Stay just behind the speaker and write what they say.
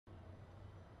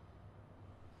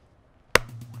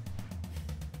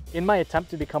In my attempt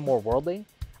to become more worldly,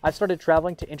 I've started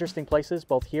traveling to interesting places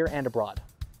both here and abroad.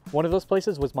 One of those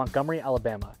places was Montgomery,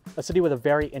 Alabama, a city with a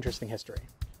very interesting history.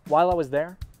 While I was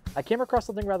there, I came across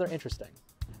something rather interesting.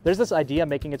 There's this idea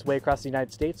making its way across the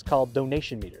United States called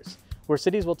donation meters, where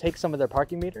cities will take some of their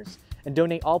parking meters and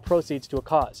donate all proceeds to a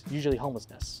cause, usually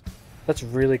homelessness. That's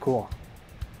really cool.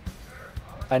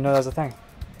 I didn't know that was a thing.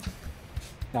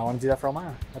 Now I want to do that for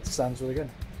Elmira. That sounds really good.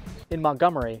 In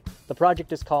Montgomery, the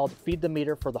project is called Feed the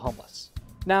Meter for the Homeless.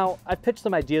 Now, I've pitched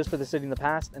some ideas for the city in the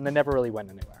past and they never really went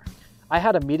anywhere. I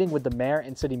had a meeting with the mayor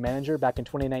and city manager back in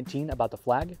 2019 about the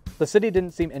flag. The city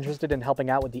didn't seem interested in helping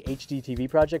out with the HDTV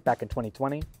project back in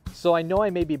 2020, so I know I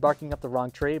may be barking up the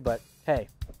wrong tree, but hey,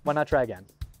 why not try again?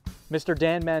 Mr.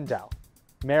 Dan Mandel,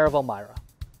 Mayor of Elmira.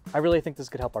 I really think this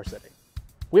could help our city.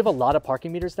 We have a lot of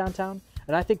parking meters downtown,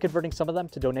 and I think converting some of them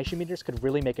to donation meters could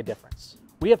really make a difference.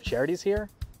 We have charities here,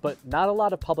 but not a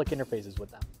lot of public interfaces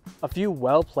with them. A few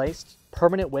well-placed,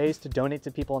 permanent ways to donate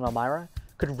to people in Elmira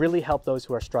could really help those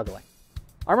who are struggling.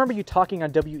 I remember you talking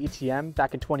on WETM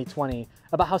back in 2020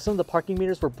 about how some of the parking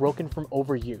meters were broken from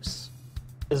overuse.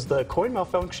 Is the coin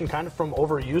malfunction kind of from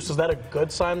overuse? Is that a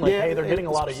good sign? Like, hey, they're getting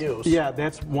a lot of use. Yeah,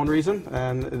 that's one reason,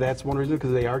 and that's one reason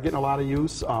because they are getting a lot of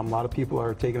use. A lot of people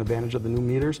are taking advantage of the new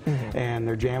meters, and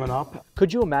they're jamming up.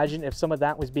 Could you imagine if some of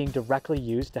that was being directly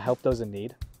used to help those in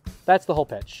need? That's the whole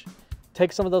pitch.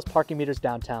 Take some of those parking meters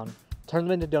downtown, turn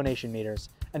them into donation meters,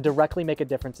 and directly make a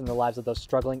difference in the lives of those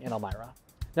struggling in Elmira.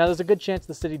 Now, there's a good chance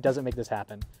the city doesn't make this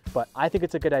happen, but I think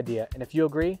it's a good idea, and if you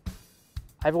agree,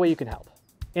 I have a way you can help.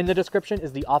 In the description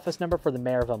is the office number for the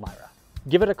mayor of Elmira.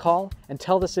 Give it a call and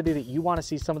tell the city that you want to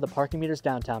see some of the parking meters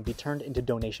downtown be turned into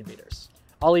donation meters.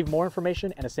 I'll leave more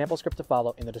information and a sample script to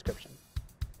follow in the description.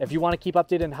 If you want to keep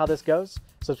updated on how this goes,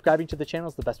 subscribing to the channel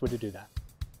is the best way to do that.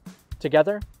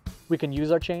 Together, we can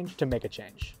use our change to make a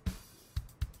change.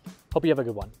 Hope you have a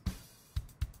good one.